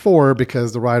 2024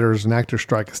 because the writers and actors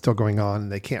strike is still going on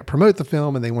and they can't promote the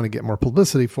film and they want to get more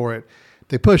publicity for it,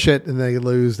 they push it and they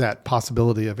lose that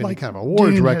possibility of any kind of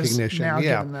awards Dune recognition. Has now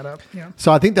Yeah. given that up. Yeah.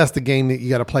 So I think that's the game that you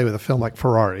got to play with a film like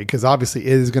Ferrari, because obviously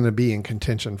it is going to be in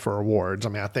contention for awards. I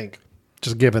mean, I think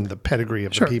just given the pedigree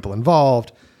of the people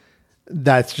involved,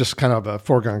 that's just kind of a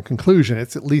foregone conclusion.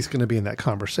 It's at least going to be in that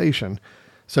conversation.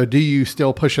 So do you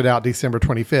still push it out December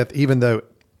 25th, even though,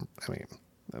 I mean,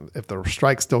 if the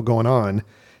strike's still going on,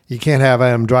 you can't have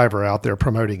Adam Driver out there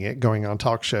promoting it, going on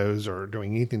talk shows or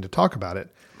doing anything to talk about it.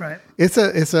 Right. It's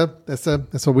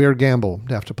a weird gamble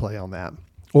to have to play on that.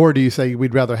 Or do you say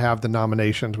we'd rather have the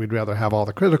nominations, we'd rather have all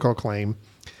the critical acclaim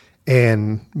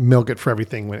and milk it for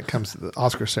everything when it comes to the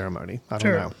Oscar ceremony? I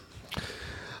don't know.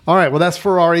 All right. Well, that's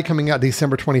Ferrari coming out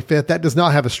December 25th. That does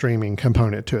not have a streaming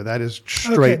component to it. That is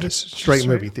straight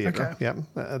movie theater. Okay. Yeah.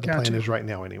 The plan is right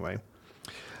now anyway.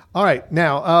 All right.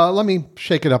 Now, let me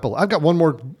shake it up a little. I've got one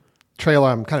more trailer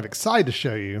I'm kind of excited to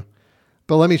show you,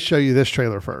 but let me show you this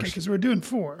trailer first. Because we're doing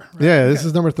 4. Right? Yeah, this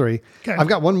is number 3. Okay. I've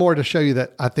got one more to show you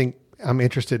that I think I'm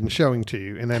interested in showing to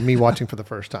you, and then me watching for the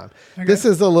first time. Okay. This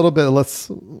is a little bit,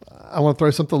 I want to throw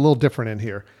something a little different in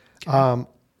here. Okay.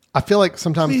 I feel like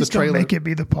sometimes Please the trailer... don't make it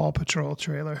be the Paw Patrol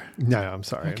trailer. No, I'm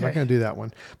sorry. I'm not going to do that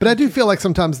one. But I do feel like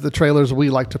sometimes the trailers we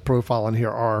like to profile in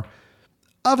here are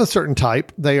of a certain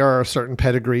type. They are a certain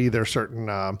pedigree. They're certain,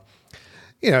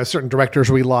 certain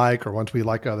directors we like or ones we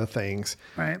like other things.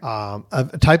 Right.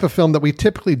 A type of film that we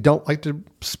typically don't like to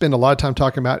spend a lot of time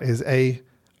talking about is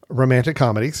romantic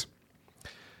comedies.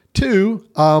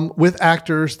 2, with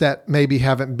actors that maybe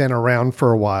haven't been around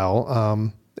for a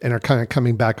while and are kind of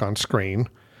coming back on screen.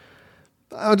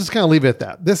 I'll just kind of leave it at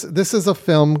that. This is a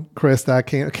film, Chris, that I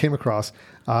came across.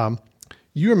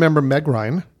 You remember Meg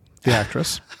Ryan, the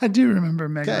actress? I do remember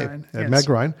Meg Ryan. Yes. Meg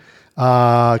Ryan,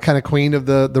 kind of queen of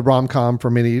the rom-com for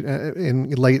many in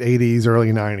late 80s,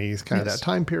 early 90s, kind of that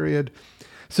time period.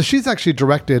 So she's actually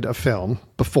directed a film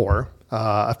before,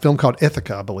 a film called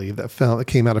Ithaca, I believe, that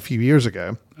came out a few years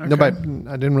ago. Okay. I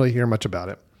didn't really hear much about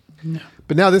it. No.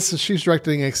 But now she's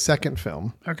directing a second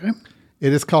film. Okay.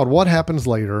 It is called What Happens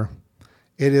Later.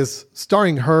 It is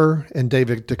starring her and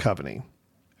David Duchovny.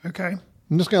 Okay.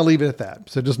 I'm just going to leave it at that.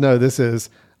 So just know this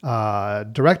is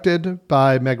directed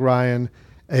by Meg Ryan.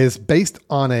 Is based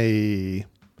on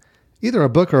either a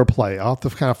book or a play. I'll have to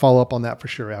kind of follow up on that for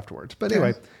sure afterwards. But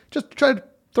anyway, just try to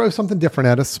throw something different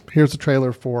at us. Here's the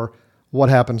trailer for What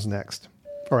Happens Next,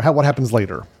 or What Happens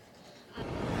Later.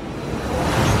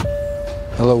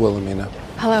 Hello, Wilhelmina.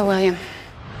 Hello, William.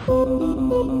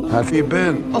 How have you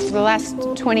been? Oh, for the last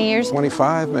 20 years?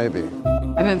 25, maybe.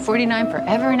 I've been 49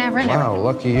 forever and ever and ever. Wow,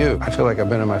 lucky you. I feel like I've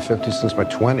been in my 50s since my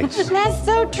 20s. That's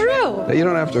so true. You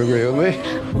don't have to agree with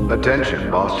me.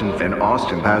 Attention, Boston and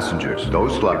Austin passengers.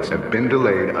 Those flights have been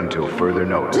delayed until further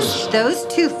notice. Just those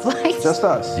 2 flights? Just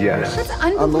us. Yes. That's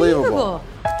unbelievable.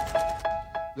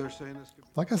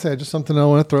 Like I said, just something I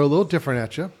want to throw a little different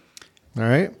at you. All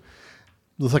right.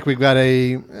 Looks like we've got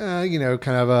a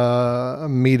kind of a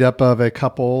meetup of a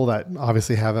couple that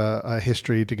obviously have a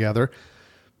history together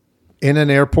in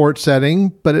an airport setting,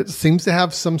 but it seems to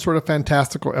have some sort of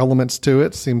fantastical elements to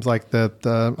it. Seems like that,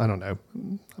 I don't know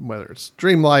whether it's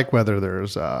dreamlike, whether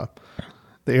there's the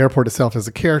airport itself as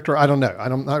a character. I don't know.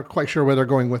 I'm not quite sure where they're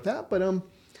going with that, but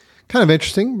kind of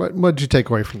interesting. What did you take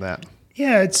away from that?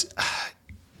 Yeah,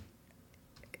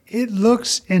 it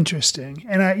looks interesting,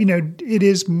 and it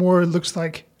is more. It looks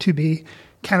like to be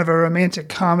kind of a romantic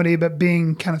comedy, but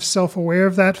being kind of self-aware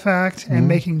of that fact and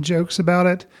making jokes about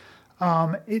it.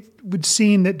 It would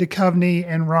seem that Duchovny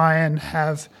and Ryan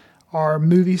are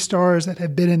movie stars that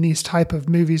have been in these type of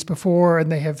movies before,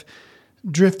 and they have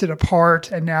drifted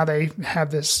apart, and now they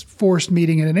have this forced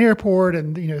meeting in an airport,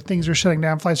 and things are shutting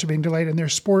down, flights are being delayed, and they're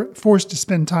forced to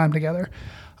spend time together.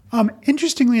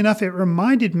 Interestingly enough, it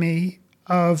reminded me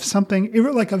of something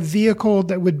like a vehicle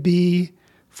that would be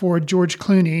for George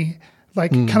Clooney,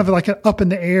 kind of like an Up in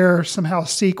the Air somehow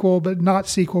sequel, but not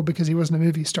sequel because he wasn't a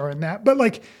movie star in that.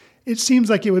 But it seems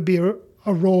like it would be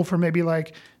a role for maybe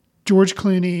like George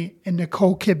Clooney and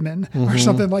Nicole Kidman or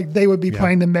something, like they would be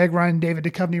playing the Meg Ryan, David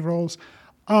Duchovny roles.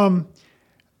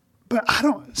 But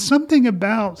something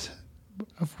about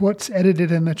what's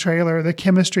edited in the trailer, the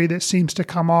chemistry that seems to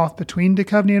come off between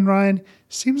Duchovny and Ryan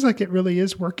seems like it really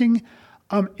is working.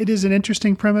 It is an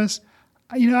interesting premise.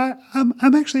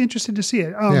 I'm actually interested to see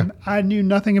it. I knew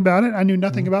nothing about it. I knew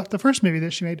nothing about the first movie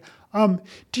that she made.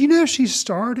 Do you know if she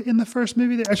starred in the first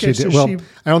movie? Okay, she did.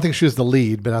 I don't think she was the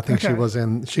lead, but I think she was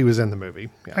in the movie.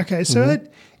 Yeah. Okay, so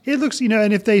it looks,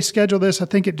 and if they schedule this, I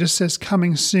think it just says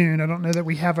coming soon. I don't know that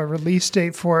we have a release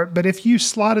date for it, but if you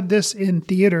slotted this in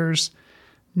theaters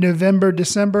November,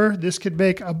 December, this could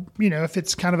make if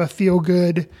it's kind of a feel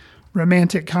good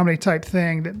romantic comedy type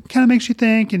thing that kind of makes you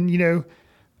think. And,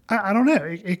 I don't know.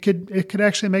 It could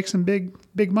actually make some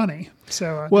big money.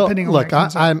 So depending on look,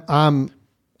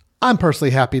 I'm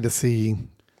personally happy to see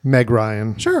Meg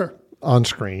Ryan on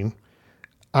screen.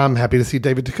 I'm happy to see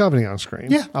David Duchovny on screen.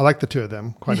 Yeah. I like the two of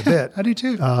them quite a bit. I do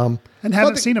too. And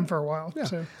haven't seen them for a while.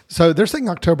 Yeah. So they're saying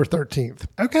October 13th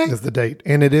is the date.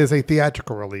 And it is a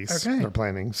theatrical release they're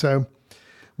planning. So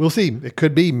we'll see. It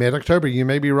could be mid-October. You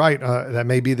may be right. That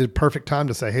may be the perfect time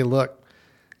to say, hey, look,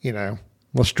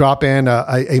 let's drop in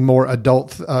a more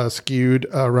adult skewed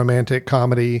romantic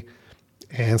comedy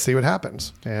and see what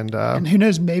happens. And who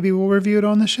knows, maybe we'll review it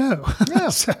on the show. Yeah.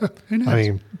 So who knows? I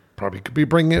mean, probably could be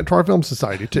bringing it to our film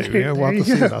society too. We'll have to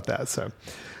see about that. So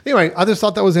anyway, I just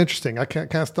thought that was interesting. I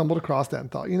kind of stumbled across that and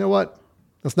thought, you know what?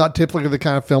 It's not typically the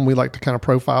kind of film we like to kind of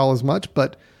profile as much,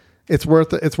 but it's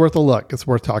worth a look. It's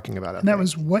worth talking about it. And that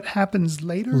was What Happens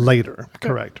Later? Later, okay.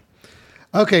 Correct.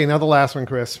 Okay, now the last one,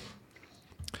 Chris.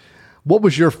 What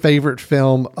was your favorite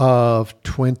film of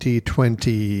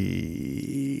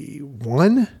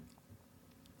 2021?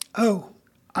 Oh,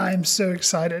 I'm so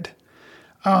excited.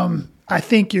 I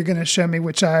think you're going to show me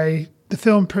the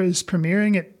film is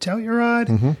premiering at Telluride.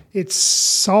 Mm-hmm. It's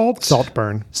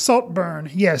Saltburn.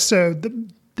 Saltburn. Yes. So to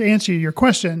answer your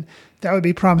question, that would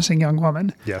be Promising Young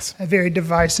Woman. Yes. A very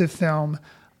divisive film.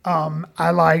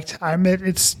 I admit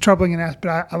it's troubling enough,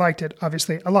 but I liked it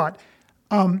obviously a lot.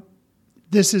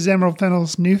 This is Emerald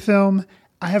Fennell's new film.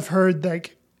 I have heard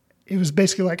it was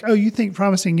basically like, oh, you think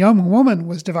Promising Young Woman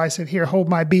was divisive? Here, hold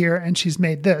my beer. And she's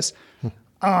made this.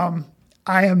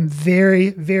 I am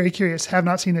very, very curious. Have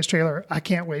not seen this trailer. I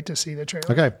can't wait to see the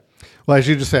trailer. Okay. Well, as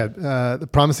you just said, the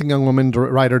Promising Young Woman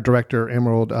writer, director,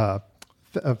 Emerald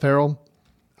Fennell.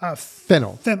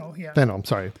 Fennell, yeah. Fennell, I'm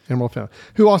sorry. Emerald Fennell.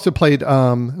 Who also played,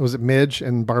 was it Midge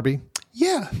and Barbie?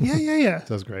 Yeah. That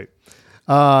was great.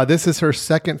 This is her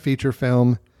second feature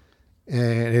film,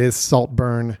 and it is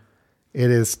Saltburn.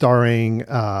 It is starring,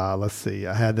 let's see,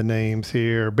 I had the names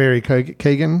here. Barry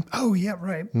Kagan. Oh, yeah,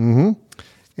 right. Mm-hmm.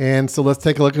 And so let's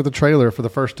take a look at the trailer for the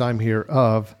first time here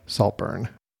of Saltburn.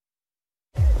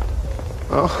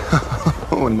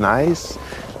 Oh, nice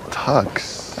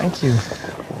tux. Thank you.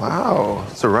 Wow,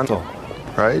 it's a rental,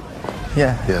 right?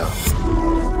 Yeah.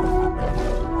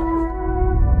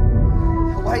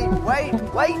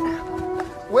 Wait.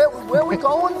 Where are we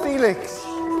going, Felix?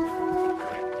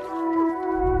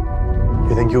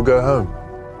 You think you'll go home?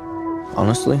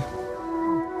 Honestly,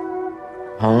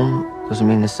 home doesn't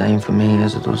mean the same for me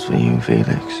as it does for you,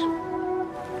 Felix.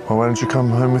 Well, why don't you come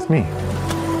home with me?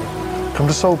 Come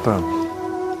to Saltburn.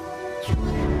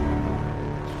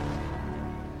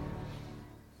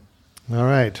 All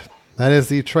right. That is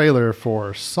the trailer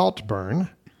for Saltburn.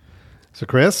 So,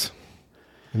 Chris,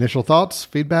 initial thoughts,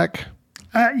 feedback?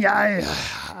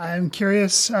 I'm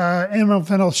curious. Emerald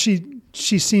Fennell, she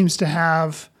seems to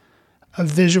have a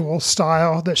visual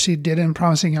style that she did in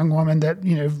Promising Young Woman that,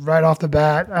 right off the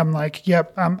bat, I'm like,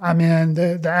 yep, I'm in.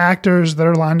 The actors that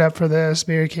are lined up for this,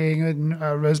 Barry King and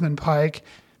Rosamund Pike,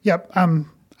 yep, I'm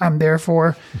there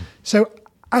for. So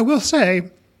I will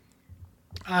say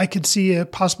I could see a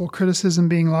possible criticism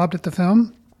being lobbed at the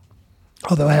film,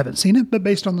 although I haven't seen it, but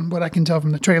based on what I can tell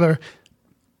from the trailer,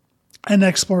 an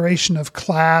exploration of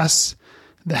class,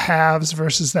 the haves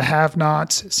versus the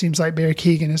have-nots. It seems like Barry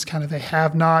Keoghan is kind of a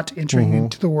have-not entering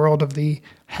into the world of the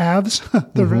haves,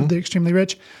 the extremely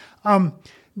rich.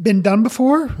 Been done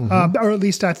before, or at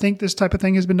least I think this type of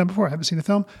thing has been done before. I haven't seen the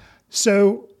film.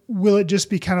 So will it just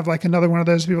be kind of like another one of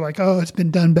those people like, oh, it's been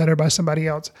done better by somebody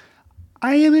else?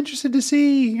 I am interested to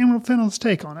see Emerald Fennell's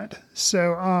take on it.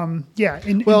 So,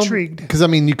 intrigued. Because,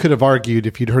 you could have argued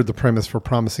if you'd heard the premise for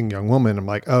Promising Young Woman, I'm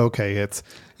like, oh, okay, it's,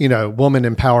 woman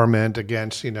empowerment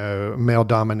against,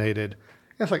 male-dominated.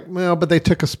 It's like, well, but they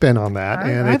took a spin on that,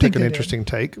 and they took an interesting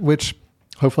take, which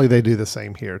hopefully they do the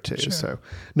same here, too. Sure. So,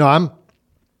 no, I'm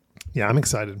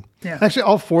excited. Yeah. Actually,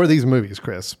 all four of these movies,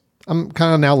 Chris, I'm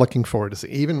kind of now looking forward to see.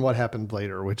 Even What Happened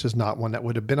Later, which is not one that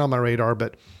would have been on my radar,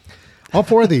 but all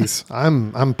four of these,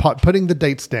 I'm putting the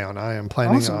dates down. I am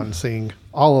planning on seeing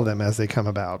all of them as they come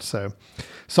about. So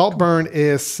Saltburn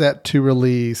is set to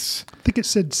release, I think it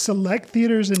said select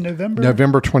theaters in November.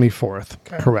 November 24th.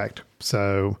 Okay. Correct.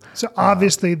 So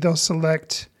obviously they'll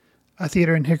select a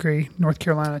theater in Hickory, North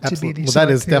Carolina to be the that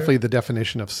is theater. Definitely the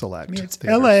definition of select. It's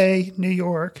theaters. LA, New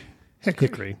York,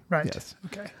 Hickory. Right. Yes.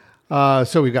 Okay.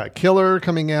 So we've got Killer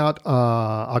coming out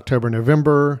October,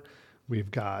 November.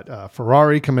 We've got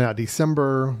Ferrari coming out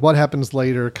December. What Happens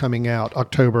Later coming out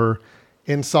October.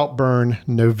 In Saltburn,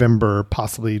 November,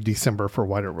 possibly December for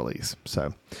wider release.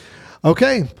 So,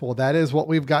 Okay, well, that is what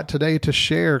we've got today to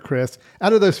share, Chris.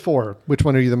 Out of those 4, which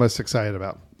one are you the most excited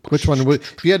about? Which one would,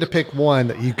 if you had to pick one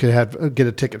that you could get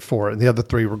a ticket for, and the other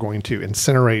 3 were going to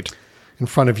incinerate in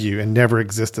front of you and never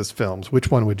exist as films, which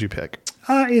one would you pick?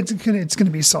 It's gonna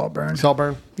be Saltburn.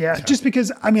 Saltburn? Yeah, okay. Just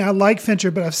because, I like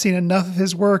Fincher, but I've seen enough of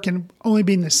his work, and only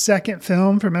being the second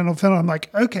film for Mental Film, I'm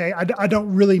like, okay, I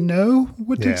don't really know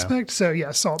what to expect. So yeah,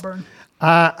 Saltburn.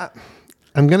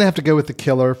 I'm going to have to go with The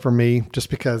Killer for me, just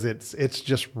because it's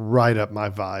just right up my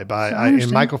vibe. And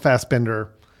Michael Fassbender,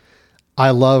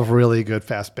 I love really good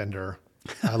Fassbender.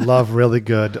 I love really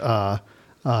good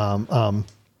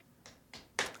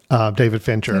David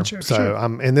Fincher. So sure.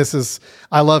 And this is,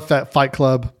 I love Fight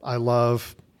Club. I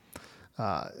love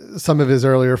some of his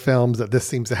earlier films that this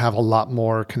seems to have a lot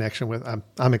more connection with.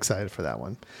 I'm excited for that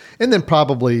one. And then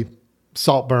probably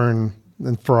Saltburn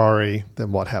and Ferrari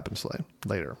than What Happens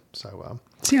Later. So,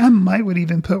 see, I would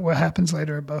even put What Happens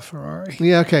Later above Ferrari.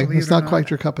 Yeah, okay. It's not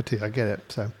quite your cup of tea. I get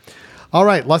it. So, all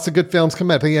right. Lots of good films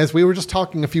coming out. As we were just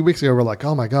talking a few weeks ago, we're like,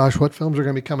 oh my gosh, what films are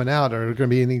going to be coming out? Are there going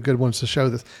to be any good ones to show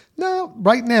this? No,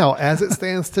 right now, as it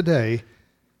stands today,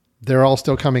 they're all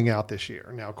still coming out this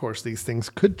year. Now, of course, these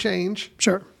things could change.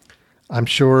 Sure. I'm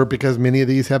sure, because many of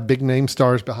these have big name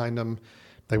stars behind them.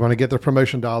 They want to get their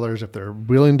promotion dollars. If they're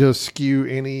willing to skew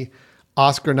any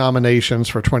Oscar nominations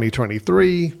for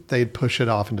 2023, they'd push it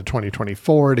off into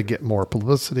 2024 to get more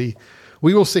publicity.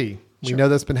 We will see. We know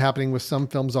that's been happening with some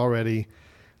films already.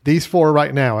 These 4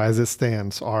 right now, as it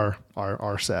stands, are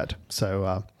set. So,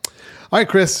 all right,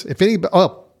 Chris,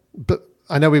 but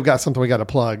I know we've got something we got to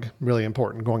plug, really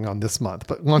important, going on this month.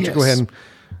 But why don't you go ahead and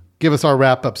give us our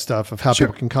wrap-up stuff of how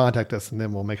people can contact us, and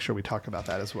then we'll make sure we talk about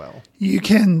that as well. You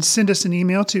can send us an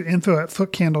email to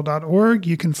info@footcandle.org.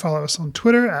 You can follow us on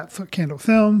Twitter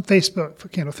 @FootCandleFilm, Facebook,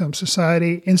 Footcandle Film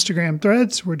Society, Instagram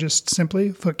Threads, we're just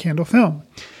simply Footcandle Film.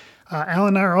 Alan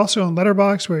and I are also on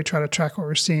Letterboxd, where we try to track what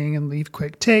we're seeing and leave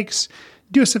quick takes.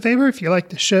 Do us a favor, if you like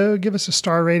the show, give us a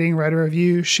star rating, write a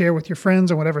review, share with your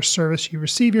friends on whatever service you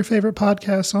receive your favorite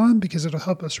podcasts on, because it'll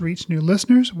help us reach new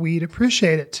listeners. We'd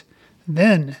appreciate it.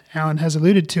 Then, Alan has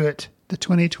alluded to it, the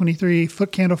 2023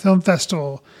 Footcandle Film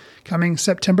Festival, coming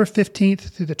September 15th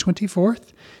through the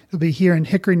 24th. It'll be here in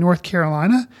Hickory, North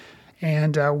Carolina,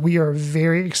 and we are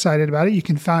very excited about it. You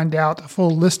can find out a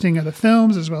full listing of the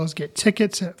films, as well as get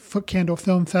tickets at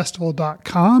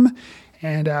footcandlefilmfestival.com,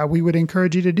 and we would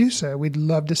encourage you to do so. We'd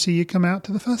love to see you come out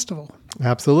to the festival.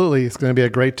 Absolutely. It's going to be a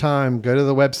great time. Go to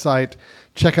the website,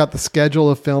 check out the schedule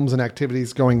of films and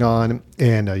activities going on,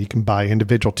 and you can buy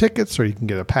individual tickets, or you can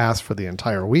get a pass for the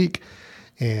entire week.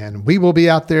 And we will be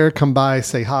out there. Come by,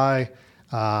 say hi.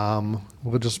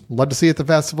 We'll just love to see you at the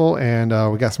festival, and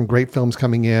we got some great films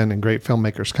coming in and great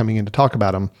filmmakers coming in to talk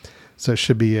about them. So it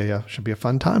should be a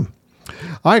fun time.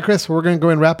 All right, Chris, we're going to go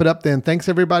and wrap it up then. Thanks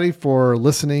everybody for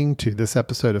listening to this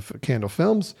episode of Candle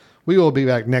Films. We will be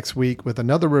back next week with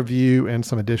another review and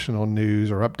some additional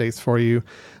news or updates for you.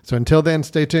 So until then,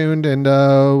 stay tuned, and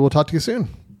we'll talk to you soon.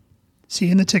 See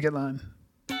you in the ticket line.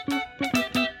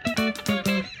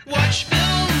 Watch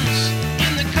films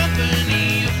in the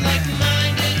company of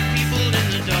like-minded people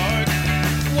in the dark.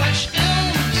 Watch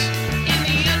films in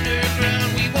the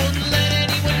underground. We won't let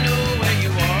anyone know where you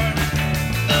are.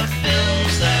 The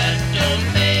films that don't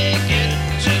make it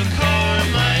to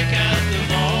Carmike at the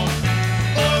mall,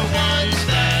 or ones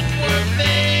that were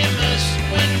famous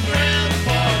when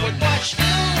Grandpa would watch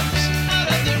films out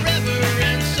of the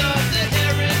reverence of the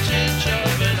heritage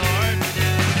of an art.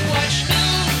 Watch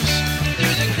films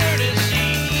through the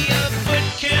courtesy of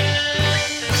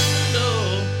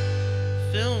Footcandle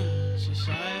Film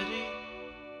Society.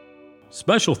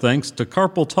 Special thanks to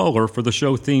Carpal Tuller for the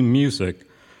show theme music.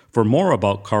 For more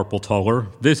about Carpal Tuller,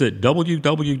 visit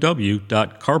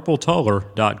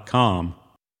www.carpaltuller.com.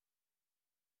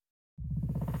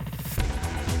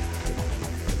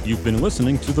 You've been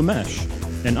listening to The Mesh,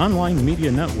 an online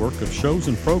media network of shows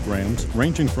and programs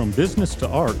ranging from business to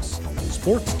arts,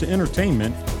 sports to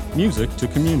entertainment, music to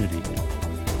community.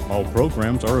 All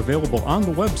programs are available on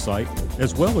the website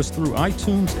as well as through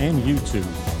iTunes and YouTube.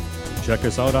 Check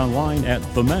us out online at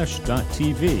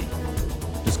themesh.tv.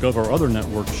 Discover other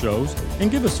network shows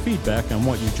and give us feedback on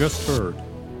what you just heard.